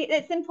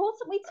 it's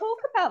important we talk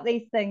about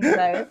these things,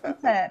 though,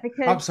 isn't it?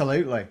 Because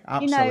absolutely.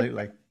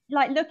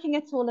 Like looking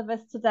at all of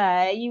us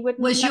today, you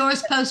wouldn't. Was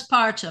yours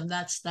postpartum?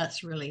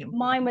 That's really important.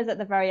 Mine was at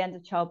the very end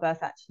of childbirth,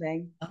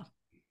 actually. Oh.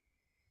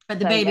 But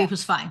the baby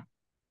was fine.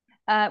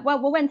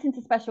 Well, we went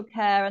into special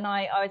care, and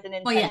I was in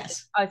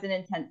intensive. I was in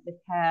intensive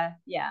care.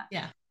 Yeah.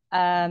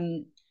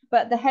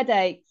 But the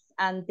headaches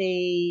and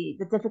the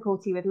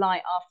difficulty with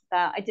light after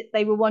that,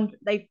 they were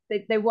wondering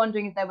if there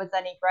was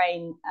any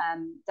brain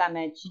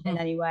damage in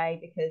any way,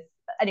 because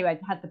anyway,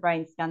 I had the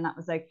brain scan, that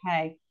was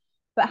okay.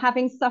 But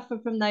having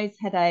suffered from those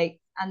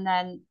headaches and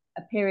then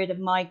a period of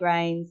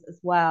migraines as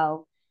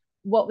well,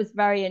 what was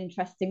very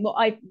interesting, what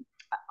I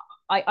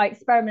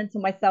experiment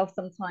on myself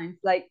sometimes,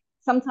 like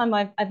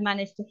sometimes I've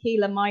managed to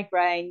heal a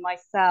migraine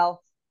myself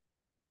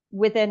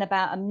within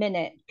about a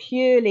minute,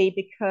 purely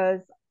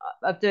because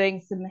of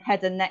doing some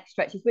head and neck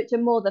stretches, which are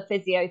more the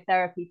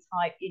physiotherapy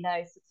type,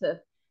 sort of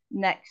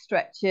neck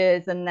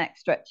stretches,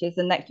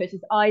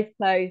 eyes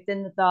closed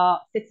in the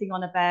dark, sitting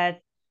on a bed,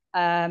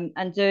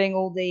 and doing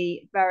all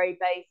the very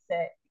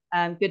basic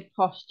good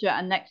posture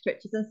and neck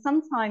stretches. And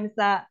sometimes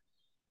that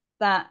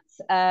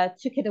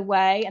took it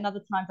away, and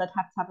other times I'd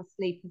have to have a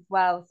sleep as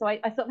well. So I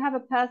sort of have a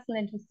personal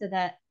interest in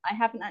it. I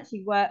haven't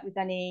actually worked with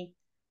any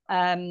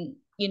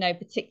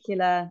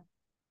particular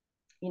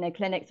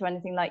clinics or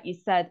anything like you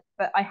said,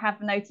 but I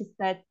have noticed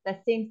that there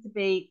seems to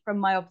be, from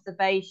my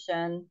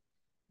observation,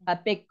 a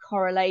big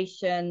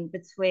correlation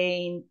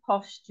between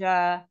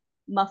posture,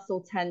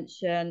 muscle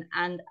tension,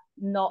 and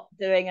not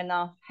doing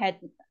enough head,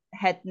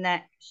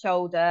 neck,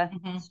 shoulder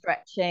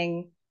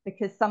stretching,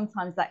 because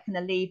sometimes that can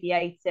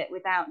alleviate it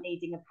without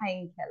needing a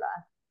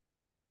painkiller,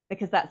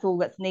 because that's all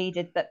that's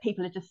needed, that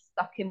people are just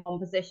stuck in one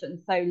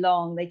position so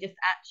long. They just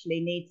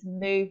actually need to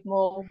move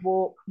more,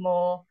 walk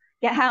more,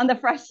 get out in the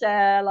fresh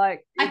air.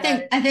 Like I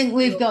think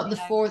we've got the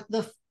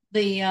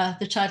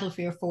title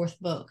for your 4th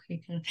book. You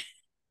can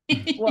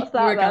what's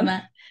that work then? on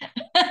that.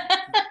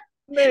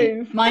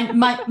 Move.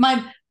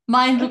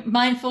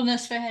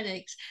 Mindfulness for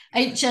headaches.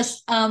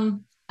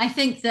 I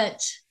think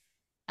that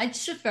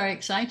it's just very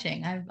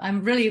exciting.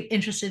 I'm really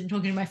interested in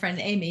talking to my friend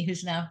Amy,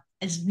 who's now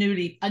is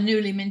a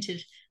newly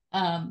minted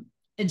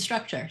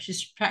instructor.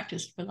 She's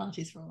practiced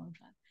Pilates for a long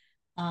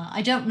time.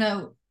 I don't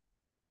know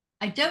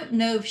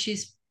if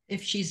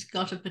she's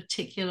got a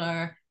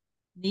particular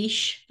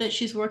niche that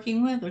she's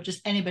working with, or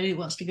just anybody who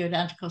wants to go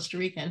down to Costa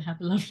Rica and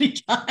have a lovely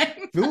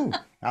time. Ooh,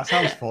 that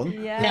sounds fun.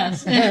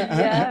 Yes.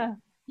 Yeah.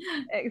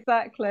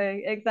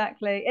 Exactly.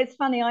 It's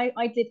funny,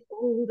 I did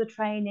all the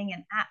training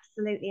and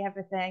absolutely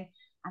everything,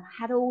 and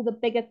I had all the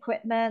big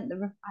equipment.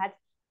 I had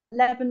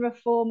 11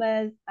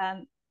 reformers,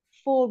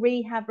 4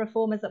 rehab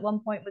reformers at one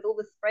point, with all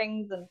the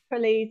springs and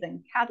pulleys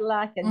and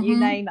Cadillac and you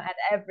name it, I had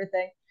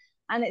everything.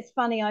 And it's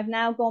funny, I've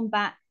now gone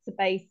back to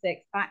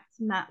basics, back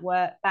to mat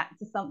work, back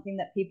to something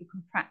that people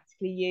can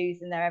practically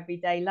use in their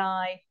everyday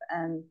life,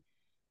 and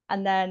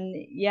then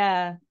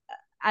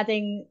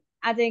adding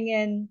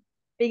in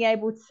being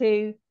able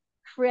to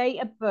create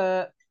a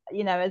book,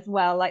 as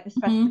well, like the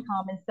Stress to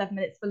Calm in 7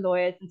 minutes for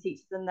lawyers and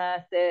teachers and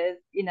nurses.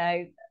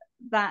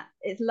 That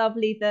it's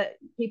lovely that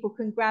people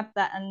can grab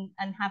that and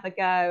have a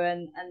go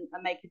and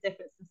make a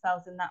difference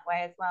themselves in that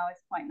way as well.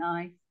 It's quite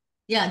nice.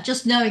 Yeah,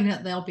 just knowing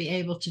that they'll be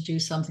able to do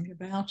something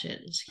about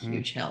it is a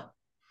huge help.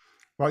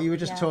 Well, you were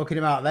just talking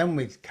about then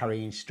with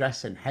carrying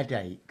stress and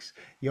headaches.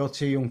 You're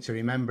too young to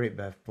remember it,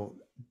 Bev, but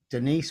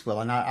Denise will,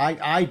 and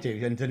I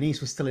do, and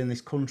Denise was still in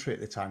this country at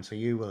the time, so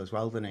you will as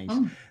well, Denise.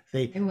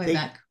 The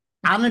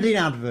Anadine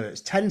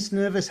adverts, tense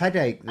nervous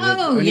headache.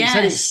 Yes. It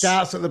said it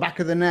starts at the back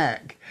of the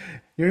neck.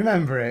 You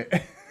remember it?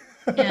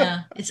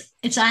 Yeah, it's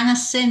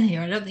Anacin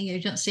here. I don't think you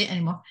don't see it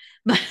anymore,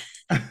 but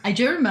I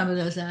do remember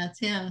those ads.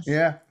 Yes.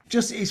 Yeah,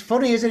 just it's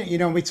funny, isn't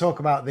it? We talk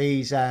about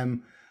these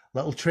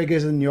little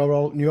triggers and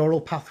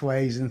neural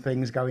pathways and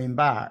things going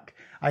back.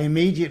 I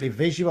immediately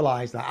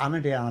visualized that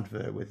Anadine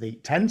advert with the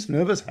tense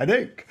nervous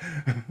headache.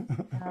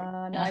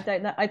 No,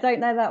 I don't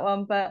know that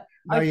one, but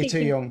no, you're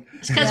too young.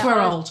 It's because we're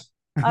old.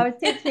 I was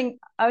teaching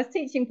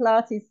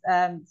Pilates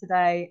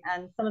today,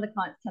 and some of the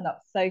clients turned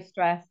up so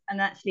stressed. And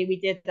actually, we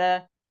did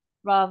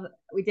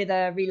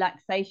a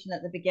relaxation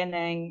at the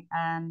beginning,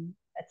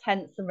 a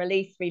tense and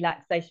release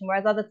relaxation.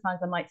 Whereas other times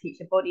I might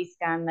teach a body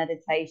scan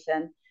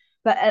meditation.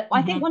 But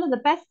I think one of the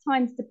best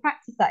times to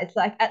practice that is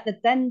like at the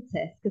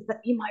dentist, because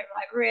you might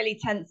really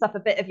tense up a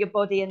bit of your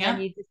body, and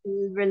then you just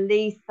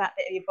release that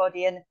bit of your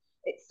body, and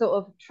it sort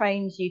of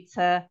trains you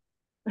to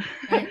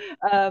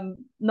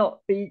not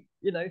be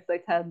so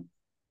tense.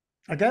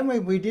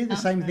 Again, we do the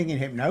same thing in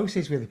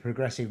hypnosis with the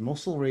progressive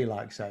muscle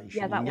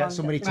relaxation. Yeah, that you get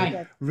somebody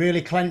to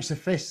really clench the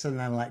fists and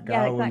then let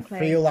go and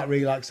feel that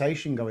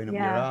relaxation going up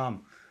your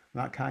arm,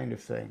 that kind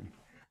of thing.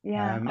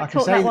 Yeah, I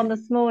taught that one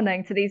this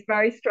morning to these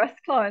very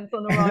stressed clients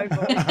on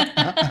arrival.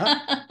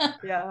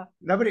 Yeah.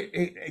 No, but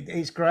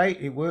it's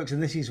great. It works,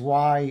 and this is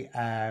why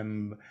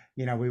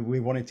we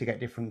wanted to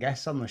get different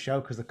guests on the show,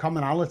 because the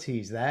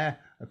commonality is there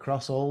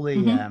across all the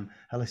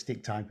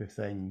holistic type of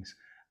things,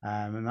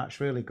 and that's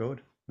really good.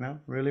 No,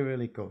 really,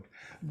 really good.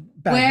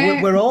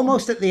 Bev, we're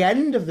almost at the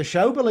end of the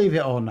show, believe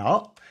it or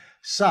not.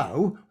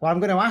 So what I'm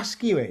going to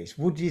ask you is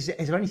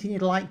there anything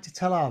you'd like to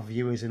tell our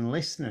viewers and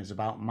listeners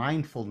about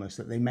mindfulness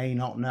that they may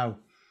not know?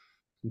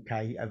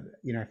 Okay,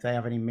 if they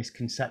have any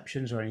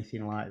misconceptions or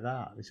anything like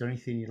that, is there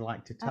anything you'd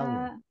like to tell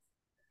them?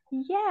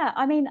 Yeah,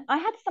 I mean, I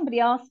had somebody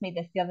ask me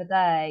this the other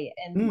day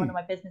in one of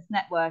my business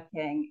networking,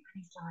 and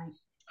he's like,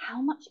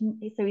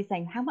 he's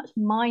saying, how much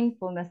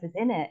mindfulness is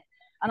in it?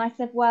 And I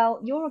said,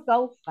 well, you're a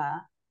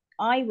golfer.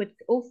 I would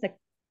also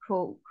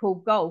call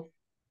golf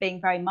being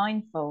very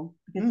mindful,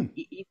 because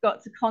you've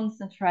got to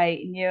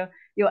concentrate, and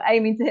you're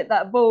aiming to hit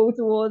that ball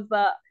towards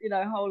that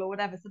hole or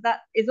whatever. So that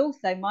is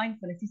also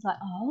mindfulness. He's like,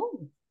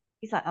 oh,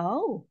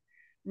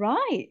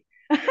 right.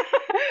 So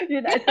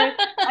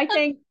I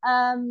think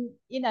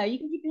you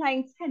can be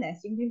playing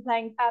tennis, you can be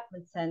playing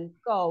badminton,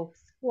 golf,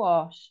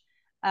 squash,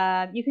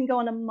 you can go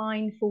on a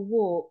mindful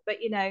walk, but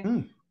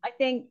I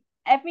think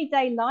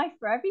everyday life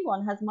for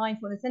everyone has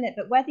mindfulness in it,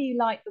 but whether you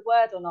like the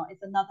word or not is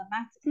another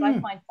matter, because I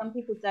find some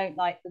people don't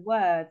like the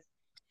word,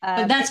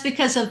 but that's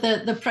because of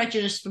the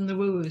prejudice from the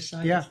woo-woo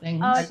side of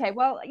things. Okay,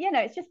 well,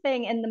 it's just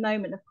being in the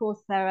moment. Of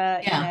course there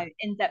are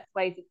in-depth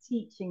ways of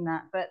teaching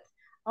that, but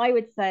I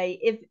would say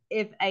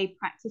if a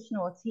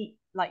practitioner or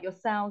like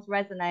yourselves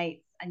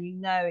resonates, and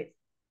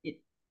it's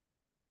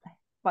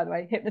by the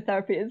way,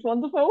 hypnotherapy is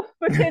wonderful.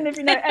 Book in if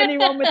you know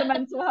anyone with a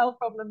mental health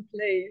problem,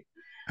 please.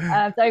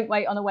 Don't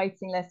wait on a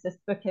waiting list, just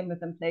book in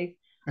with them, please.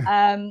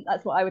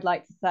 That's what I would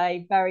like to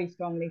say very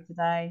strongly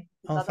today.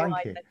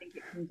 Otherwise, I think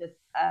it can just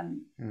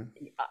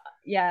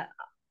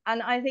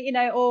and I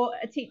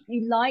think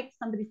you like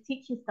somebody's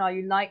teaching style,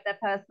 you like their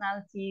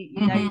personality,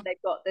 you know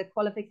they've got the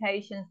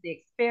qualifications, the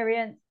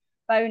experience.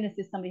 Bonus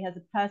if somebody has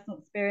a personal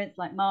experience,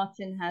 like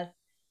Martin has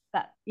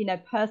that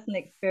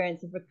personal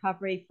experience of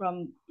recovery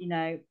from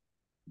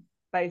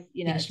both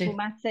a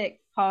traumatic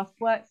past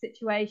work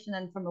situation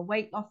and from a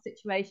weight loss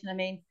situation. I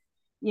mean,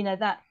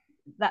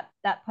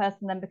 that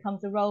person then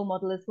becomes a role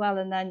model as well.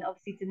 And then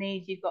obviously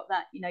Denise, you've got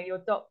that your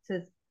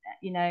doctor's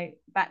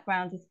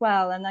background as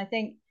well. And I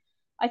think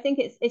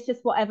it's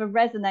just whatever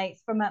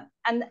resonates from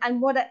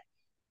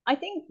I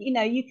think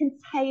you can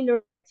tailor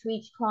it to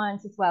each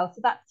client as well.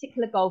 So that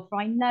particular golfer,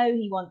 I know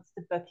he wants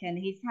to book in.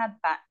 He's had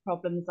back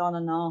problems on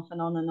and off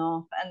and on and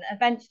off. And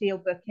eventually he'll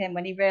book in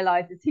when he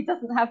realizes he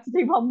doesn't have to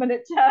do 1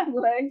 minute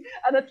journaling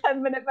and a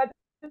 10-minute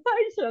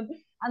meditation.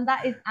 And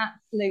that is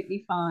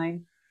absolutely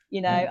fine.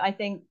 You know, I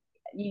think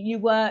you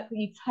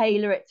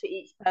tailor it to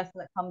each person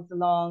that comes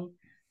along.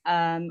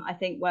 I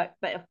think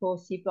but of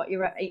course you've got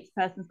each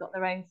person's got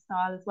their own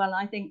style as well. And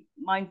I think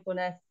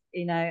mindfulness,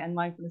 you know, and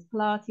mindfulness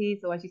Pilates,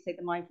 or as you say,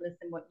 the mindfulness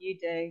in what you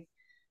do,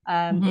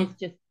 is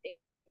just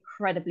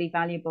incredibly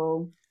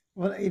valuable.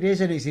 Well, it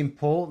is, and it's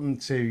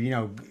important to, you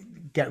know,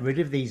 get rid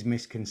of these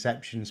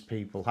misconceptions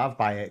people have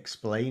by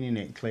explaining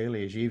it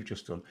clearly, as you've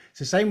just done. It's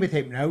the same with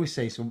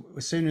hypnosis.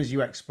 As soon as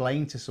you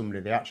explain to somebody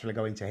they actually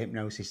go into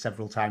hypnosis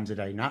several times a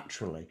day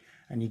naturally,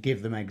 and you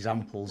give them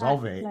examples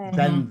of it,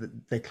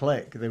 then they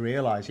click, they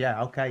realize,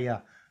 yeah, okay, yeah,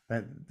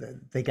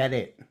 they get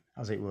it,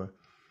 as it were.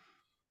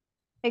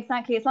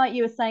 Exactly. It's like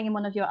you were saying in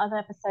one of your other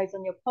episodes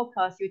on your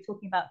podcast, you were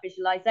talking about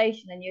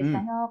visualization, and you were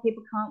saying, oh,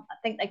 people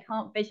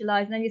can't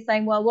visualize. And then you're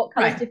saying, well, what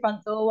color's your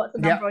front door? What's the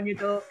number on your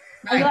door?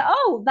 And you're like,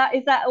 oh,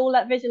 is that all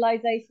that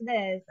visualization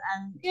is?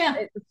 And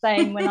it's the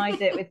same when I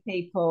do it with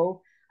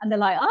people, and they're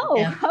like,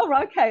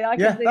 okay, I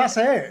can do that's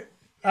it.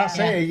 That's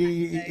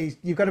it.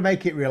 You've got to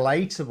make it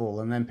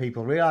relatable, and then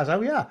people realize,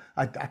 oh yeah,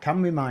 I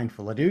can be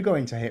mindful. I do go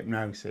into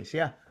hypnosis.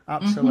 Yeah,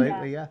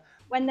 absolutely. Yeah.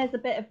 When there's a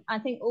bit of, I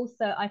think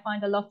also I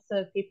find a lot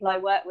of people I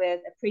work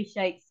with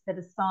appreciates a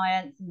bit of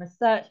science and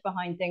research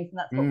behind things, and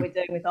that's what we're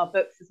doing with our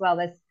books as well.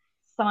 There's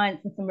science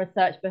and some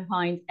research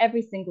behind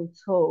every single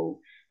tool.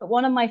 But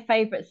one of my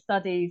favorite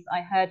studies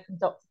I heard from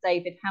Dr.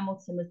 David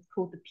Hamilton was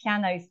called the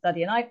piano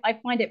study, and I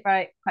find it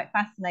quite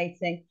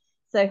fascinating.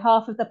 So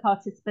half of the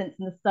participants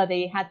in the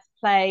study had to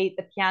play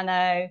the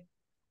piano.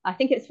 I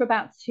think it's for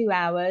about 2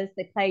 hours.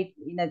 They played,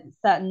 you know,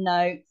 certain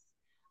notes.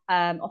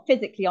 Or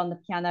physically on the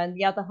piano, and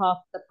the other half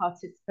of the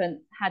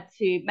participants had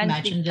to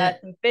mentally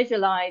and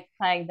visualize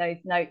playing those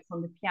notes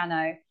on the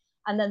piano.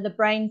 And then the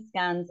brain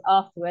scans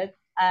afterwards,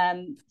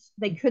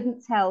 they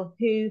couldn't tell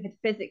who had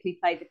physically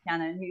played the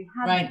piano and who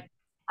hadn't.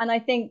 And I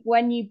think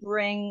when you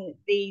bring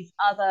these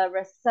other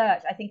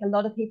research, I think a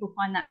lot of people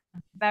find that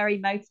very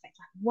motivating.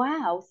 Like,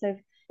 wow, so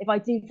if I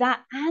do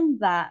that and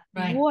that,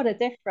 what a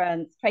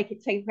difference.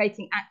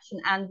 Creating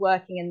action and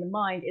working in the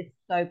mind is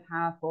so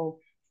powerful.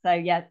 So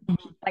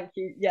thank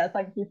you. Yeah,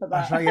 thank you for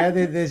that. That's right. Yeah,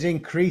 there's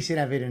increasing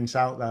evidence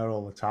out there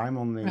all the time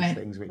on these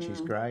things, which is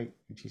great.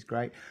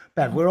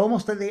 Bev, we're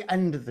almost at the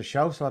end of the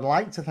show, so I'd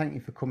like to thank you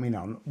for coming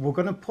on. We're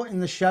going to put in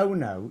the show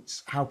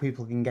notes how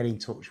people can get in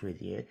touch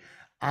with you,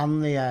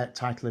 and the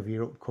title of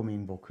your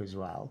upcoming book as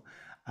well.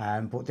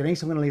 But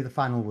Denise, I'm going to leave the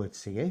final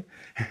words to you.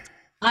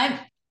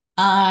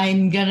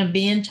 I'm going to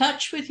be in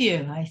touch with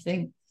you. I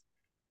think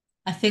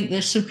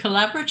there's some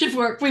collaborative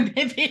work we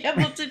may be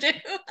able to do.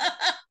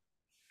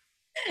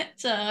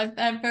 So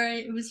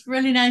it was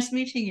really nice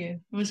meeting you.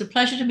 It was a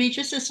pleasure to meet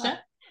your sister,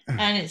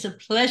 and it's a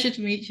pleasure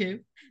to meet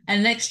you.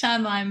 And next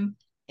time I'm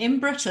in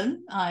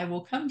Britain, I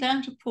will come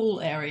down to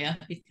Poole area,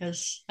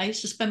 because I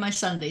used to spend my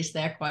Sundays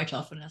there quite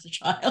often as a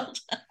child.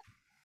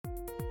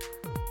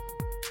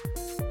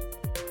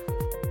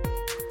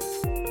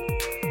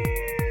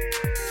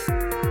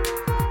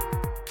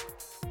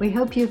 We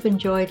hope you've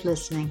enjoyed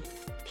listening.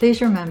 Please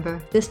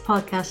remember, this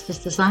podcast is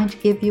designed to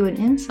give you an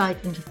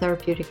insight into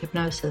therapeutic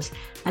hypnosis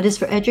and is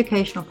for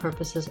educational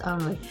purposes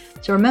only.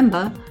 So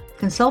remember,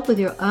 consult with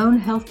your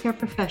own healthcare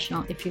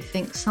professional if you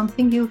think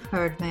something you've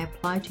heard may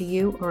apply to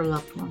you or a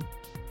loved one.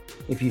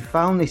 If you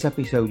found this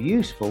episode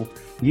useful,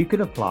 you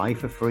can apply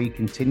for free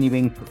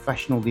continuing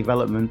professional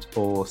development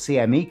or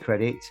CME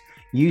credits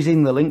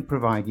using the link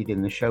provided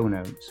in the show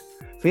notes.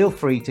 Feel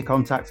free to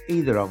contact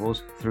either of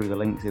us through the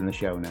links in the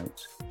show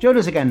notes. Join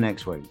us again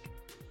next week.